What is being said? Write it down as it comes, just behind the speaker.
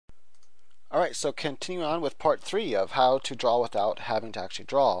Alright, so continuing on with part 3 of how to draw without having to actually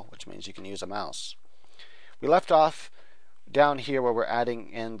draw, which means you can use a mouse. We left off down here where we're adding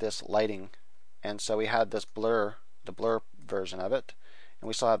in this lighting, and so we had this blur, the blur version of it, and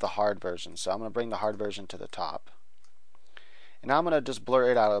we still have the hard version. So I'm going to bring the hard version to the top. And now I'm going to just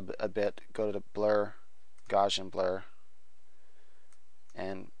blur it out a bit, go to the blur, Gaussian blur,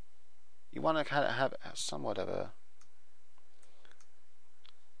 and you want to kind of have somewhat of a,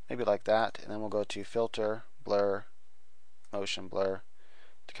 maybe like that, and then we'll go to filter, blur, motion blur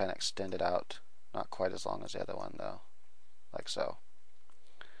to kind of extend it out. Not quite as long as the other one though, like so.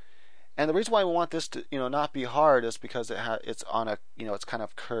 And the reason why we want this to, not be hard is because it's on a, it's kind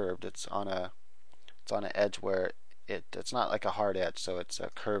of curved. It's on an edge where it's not like a hard edge, so it's a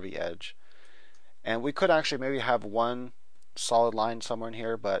curvy edge. And we could actually maybe have one solid line somewhere in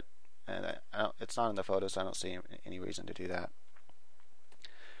here, but it's not in the photo, so I don't see any reason to do that.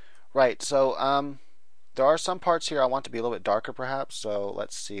 Right, so there are some parts here I want to be a little bit darker perhaps, so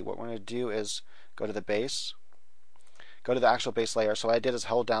let's see. What we're going to do is go to the base, go to the actual base layer. So what I did is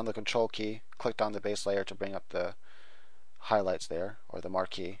hold down the control key, clicked on the base layer to bring up the highlights there, or the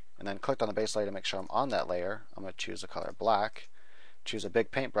marquee, and then clicked on the base layer to make sure I'm on that layer. I'm going to choose the color black, choose a big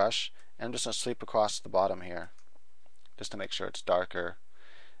paintbrush, and I'm just going to sweep across the bottom here, just to make sure it's darker.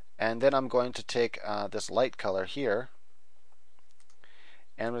 And then I'm going to take this light color here,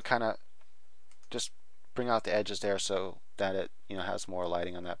 and we'll kind of just bring out the edges there so that it has more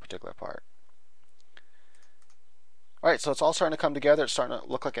lighting on that particular part. Alright, so it's all starting to come together. It's starting to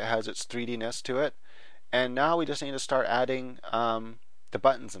look like it has its 3D-ness to it. And now we just need to start adding the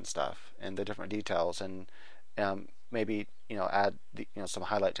buttons and stuff and the different details, and maybe add some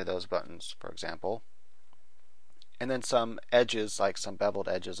highlight to those buttons, for example. And then some edges, like some beveled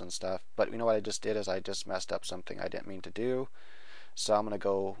edges and stuff. But what I just did is I just messed up something I didn't mean to do. So I'm going to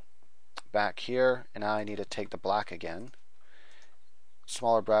go back here, and now I need to take the black again,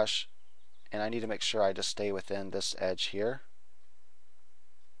 smaller brush, and I need to make sure I just stay within this edge here,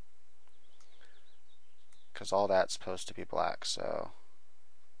 because all that's supposed to be black. So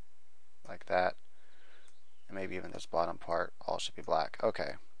like that, and maybe even this bottom part all should be black.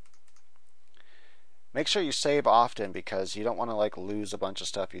 Okay. Make sure you save often, because you don't want to lose a bunch of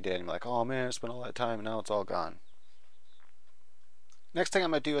stuff you did and be like, oh man, I spent all that time and now it's all gone. Next thing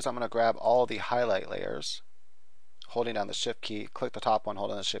I'm going to do is I'm going to grab all the highlight layers, holding down the shift key, click the top one,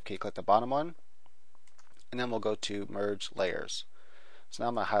 hold down the shift key, click the bottom one, and then we'll go to merge layers. So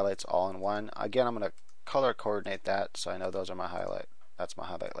now my highlights all in one. Again, I'm going to color coordinate that so I know those are my highlight. That's my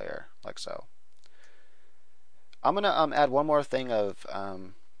highlight layer, like so. I'm going to add one more thing of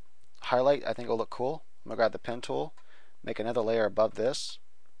highlight. I think it'll look cool. I'm going to grab the pen tool, make another layer above this,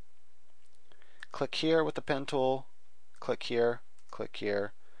 click here with the pen tool, click here, click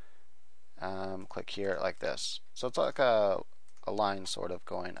here, click here, like this. So it's like a line sort of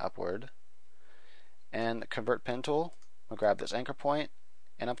going upward. And convert pen tool, I'll grab this anchor point,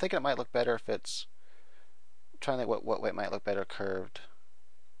 and I'm thinking it might look better if it's, I'm trying to think what way it might look better curved.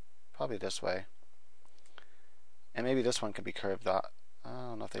 Probably this way. And maybe this one could be curved up. I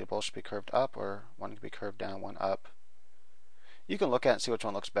don't know if they both should be curved up, or one could be curved down, one up. You can look at it and see which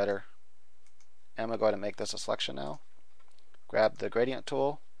one looks better. And I'm going to go ahead and make this a selection now. Grab the gradient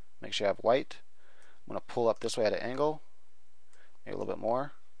tool, make sure you have white. I'm going to pull up this way at an angle, maybe a little bit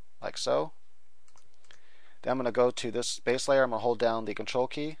more, like so. Then I'm going to go to this base layer. I'm going to hold down the control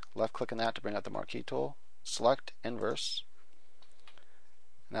key, left click on that to bring out the marquee tool, select inverse.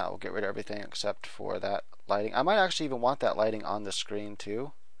 Now we'll get rid of everything except for that lighting. I might actually even want that lighting on the screen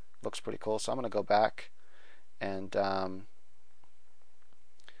too. Looks pretty cool. So I'm going to go back and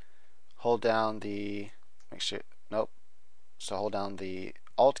hold down the, make sure, nope. So hold down the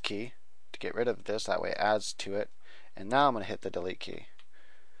Alt key to get rid of this. That way it adds to it. And now I'm going to hit the delete key.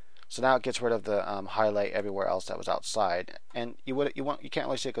 So now it gets rid of the highlight everywhere else that was outside. And you can't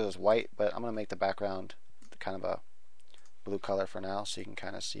really see it because it's white, but I'm going to make the background kind of a blue color for now, so you can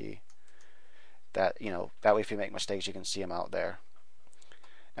kind of see that, that way if you make mistakes you can see them out there.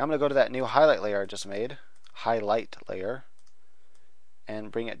 Now I'm going to go to that new highlight layer I just made, highlight layer,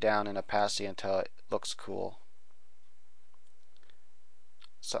 and bring it down in opacity until it looks cool.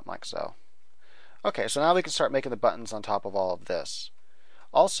 Something like so. Okay, so now we can start making the buttons on top of all of this.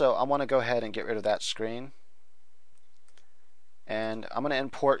 Also, I want to go ahead and get rid of that screen. And I'm going to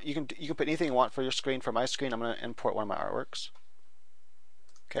import, you can put anything you want for your screen. For my screen, I'm going to import one of my artworks.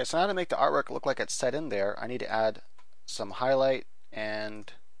 Okay, so now to make the artwork look like it's set in there, I need to add some highlight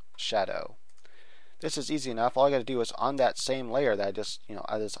and shadow. This is easy enough. All I got to do is on that same layer that I just,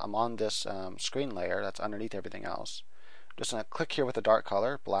 I'm on this screen layer that's underneath everything else. I'm just going to click here with a dark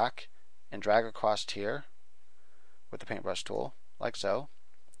color, black, and drag across here with the paintbrush tool, like so.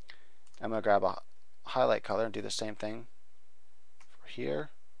 I'm going to grab a highlight color and do the same thing for here.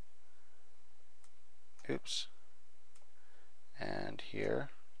 Oops. And here.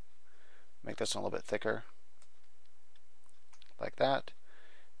 Make this one a little bit thicker, like that.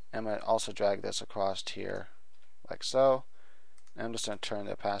 I'm going to also drag this across here, like so. And I'm just going to turn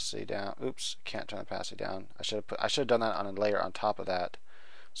the opacity down. Oops, can't turn the opacity down. I should have done that on a layer on top of that.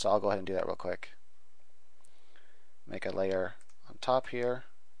 So I'll go ahead and do that real quick. Make a layer on top here.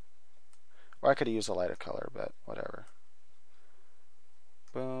 Or I could have used a lighter color, but whatever.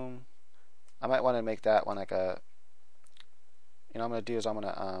 Boom. I might want to make that one like a, what I'm going to do is I'm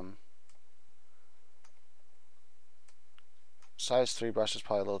going to, size 3 brush is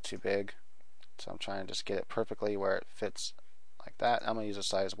probably a little too big. So I'm trying to just get it perfectly where it fits like that. I'm going to use a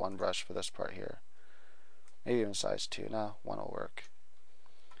size 1 brush for this part here. Maybe even size 2. No, 1 will work.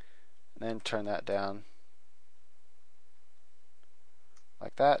 And then turn that down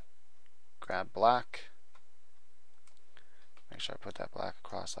like that. Grab black. Make sure I put that black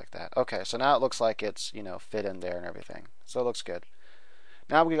across like that. Okay, so now it looks like it's, fit in there and everything. So it looks good.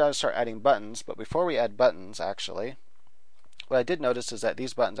 Now we got to start adding buttons, but before we add buttons, actually, what I did notice is that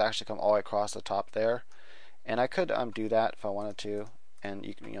these buttons actually come all the way across the top there. And I could undo that if I wanted to, and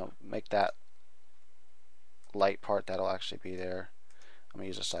you can, make that light part that'll actually be there. I'm going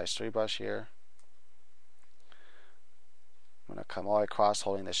to use a size 3 brush here. I'm going to come all the way across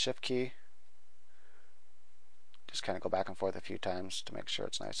holding the shift key. Just kind of go back and forth a few times to make sure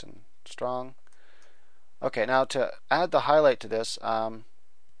it's nice and strong. Okay, now to add the highlight to this,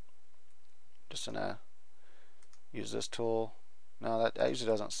 just going to use this tool. No, that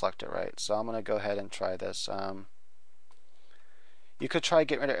usually doesn't select it right, so I'm going to go ahead and try this. You could try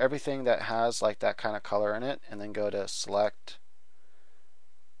getting rid of everything that has like that kind of color in it, and then go to Select,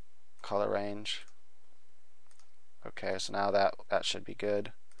 Color Range. Okay, so now that should be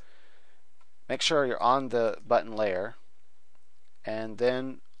good. Make sure you're on the button layer, and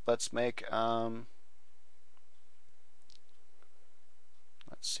then let's make let's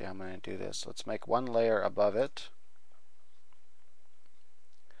see how I'm going to do this. Let's make one layer above it.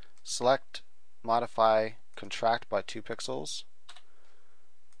 Select, modify, contract by 2 pixels,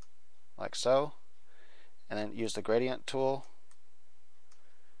 like so, and then use the gradient tool.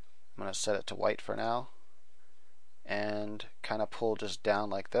 I'm going to set it to white for now, and kind of pull just down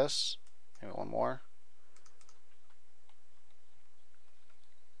like this. Maybe one more.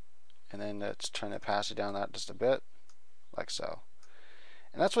 And then let's turn the opacity down that just a bit, like so.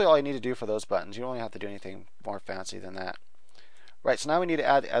 And that's really all you need to do for those buttons. You don't really have to do anything more fancy than that. Right, so now we need to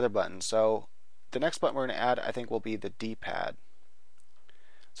add the other buttons. So the next button we're going to add, I think, will be the D-pad.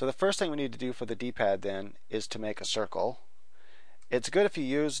 So the first thing we need to do for the D-pad then is to make a circle. It's good if you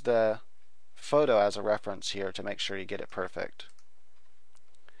use the photo as a reference here to make sure you get it perfect.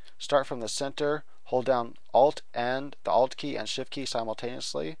 Start from the center, hold down Alt and the Alt key and Shift key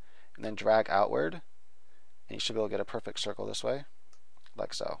simultaneously, and then drag outward. And you should be able to get a perfect circle this way,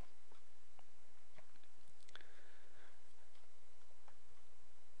 like so.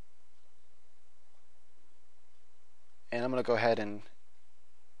 And I'm going to go ahead and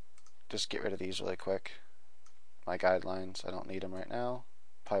just get rid of these really quick. My guidelines, I don't need them right now.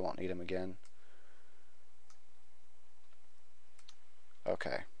 Probably won't need them again.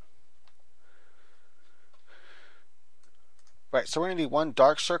 Okay. Right, so we're going to do one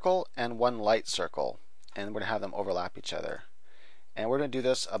dark circle and one light circle, and we're going to have them overlap each other. And we're going to do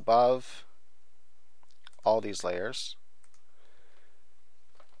this above all these layers.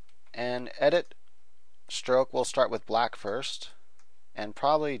 And edit stroke, we'll start with black first, and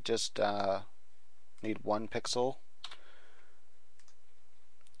probably just need 1 pixel.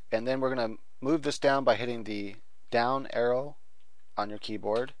 And then we're going to move this down by hitting the down arrow on your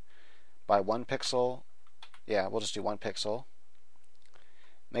keyboard by 1 pixel. Yeah, we'll just do 1 pixel.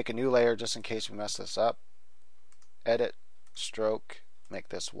 Make a new layer just in case we mess this up. Edit, stroke, make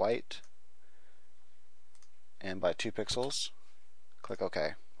this white, and by 2 pixels. Click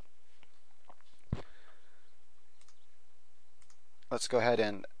OK. Let's go ahead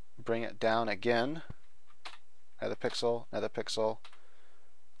and bring it down again. Another pixel,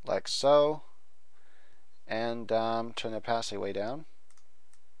 like so. And turn the opacity way down.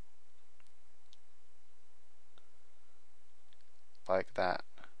 Like that.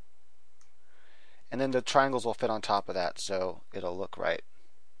 And then the triangles will fit on top of that, so it'll look right.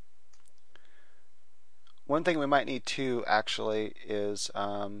 One thing we might need too, actually, is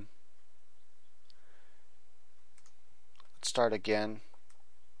let's start again.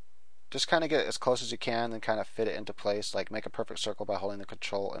 Just kind of get it as close as you can, and kind of fit it into place. Like make a perfect circle by holding the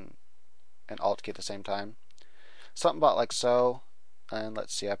Control and and Alt key at the same time. Something about like so. And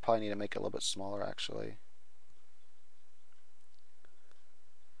let's see, I probably need to make it a little bit smaller actually.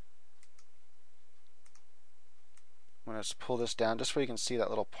 I'm going to just pull this down just where you can see that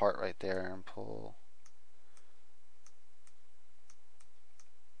little part right there and pull.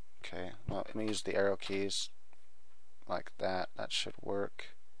 Okay, well, let me use the arrow keys like that. That should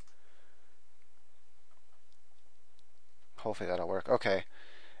work. Hopefully that'll work. Okay.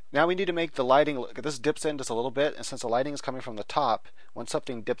 Now we need to make the lighting, this dips in just a little bit, and since the lighting is coming from the top, when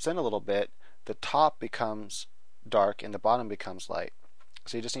something dips in a little bit, the top becomes dark and the bottom becomes light.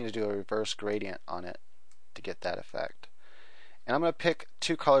 So you just need to do a reverse gradient on it to get that effect. And I'm going to pick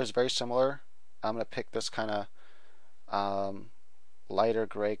two colors very similar. I'm going to pick this kind of lighter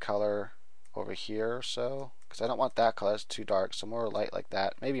gray color over here or so, because I don't want that color, it's too dark, so more light like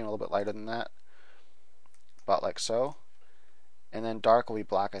that, maybe even a little bit lighter than that, about like so. And then dark will be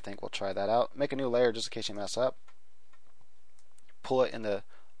black, I think. We'll try that out. Make a new layer just in case you mess up. Pull it in the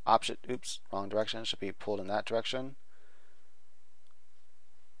opposite, oops, wrong direction. It should be pulled in that direction.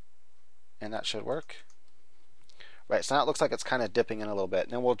 And that should work. Right, so now it looks like it's kind of dipping in a little bit.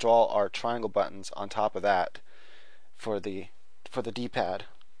 And then we'll draw our triangle buttons on top of that for the D-pad.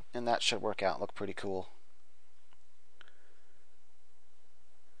 And that should work out and look pretty cool.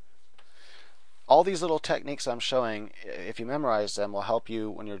 All these little techniques I'm showing, if you memorize them, will help you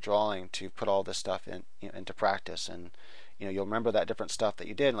when you're drawing to put all this stuff in, into practice, and you'll remember that different stuff that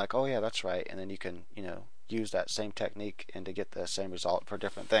you did, and like, oh yeah, that's right, and then you can use that same technique and to get the same result for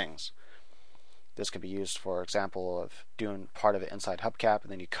different things. This could be used, for example, of doing part of it inside hubcap,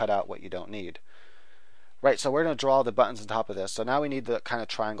 and then you cut out what you don't need. Right, so we're going to draw the buttons on top of this. So now we need the kind of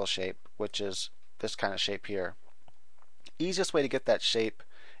triangle shape, which is this kind of shape here. Easiest way to get that shape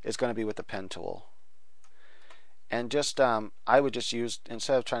is going to be with the pen tool. And just I would just use,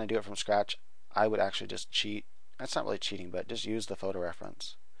 instead of trying to do it from scratch, I would actually just cheat. That's not really cheating, but just use the photo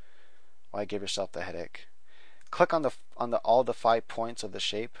reference. Why give yourself the headache? Click on all the 5 points of the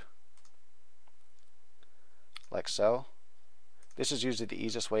shape, like so. This is usually the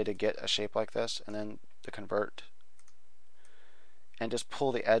easiest way to get a shape like this, and then to convert. And just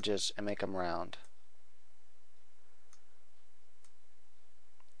pull the edges and make them round.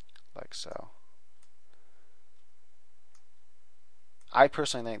 Like so. I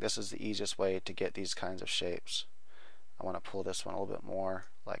personally think this is the easiest way to get these kinds of shapes. I want to pull this one a little bit more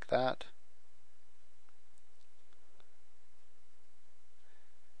like that.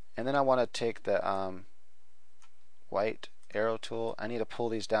 And then I want to take the white arrow tool. I need to pull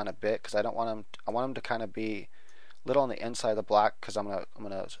these down a bit because I don't want them. I want them to kind of be little on the inside of the black, because I'm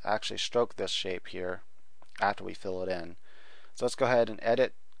gonna actually stroke this shape here after we fill it in. So let's go ahead and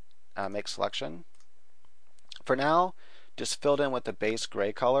edit, make selection. For now, just fill it in with the base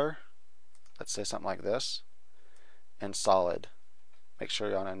gray color. Let's say something like this, and solid. Make sure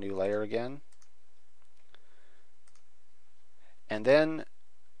you're on a new layer again, and then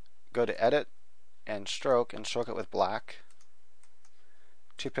go to edit and stroke it with black.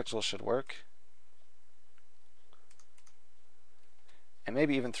 2 pixels should work, and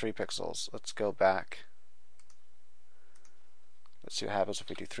maybe even 3 pixels. Let's go back. Let's see what happens if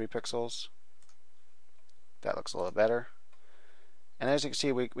we do 3 pixels. That looks a little better. And as you can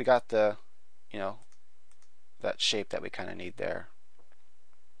see, we got the, that shape that we kind of need there.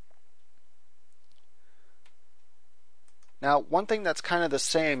 Now, one thing that's kind of the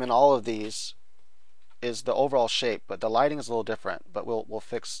same in all of these is the overall shape, but the lighting is a little different. But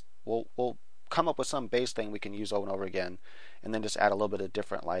we'll come up with some base thing we can use over and over again, and then just add a little bit of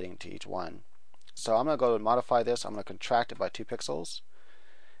different lighting to each one. So I'm going to go and modify this. I'm going to contract it by 2 pixels.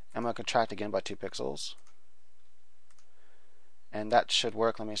 I'm going to contract again by 2 pixels. And that should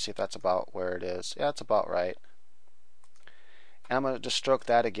work. Let me see if that's about where it is. Yeah, it's about right. And I'm going to just stroke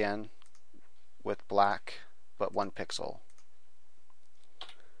that again with black, but 1 pixel.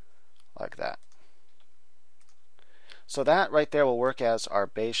 Like that. So that right there will work as our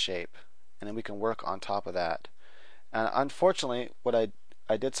base shape, and then we can work on top of that. And unfortunately, what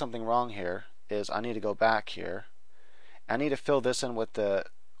I did something wrong here is I need to go back here. I need to fill this in with the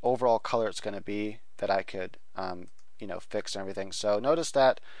overall color it's going to be that I could fix and everything. So notice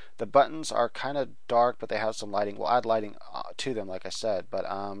that the buttons are kind of dark, but they have some lighting. We'll add lighting to them, like I said, but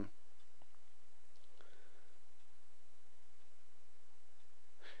the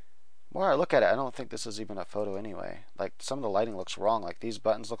more I look at it, I don't think this is even a photo anyway. Like, some of the lighting looks wrong. Like, these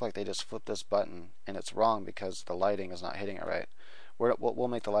buttons look like they just flipped this button, and it's wrong because the lighting is not hitting it right. We'll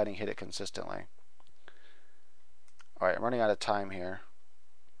make the lighting hit it consistently. Alright, I'm running out of time here.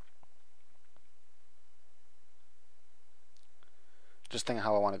 just thinking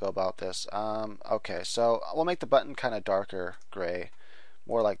how I want to go about this. Okay, so we'll make the button kind of darker gray,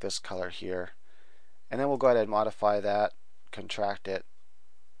 more like this color here. And then we'll go ahead and modify that, contract it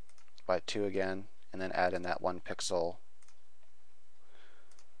by 2 again, and then add in that 1 pixel.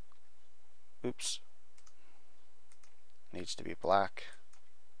 Oops. Needs to be black,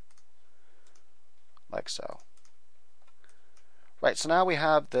 like so. Right, so now we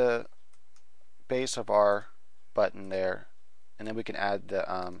have the base of our button there, and then we can add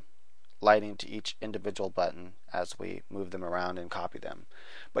the lighting to each individual button as we move them around and copy them.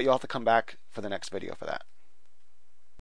 But you'll have to come back for the next video for that.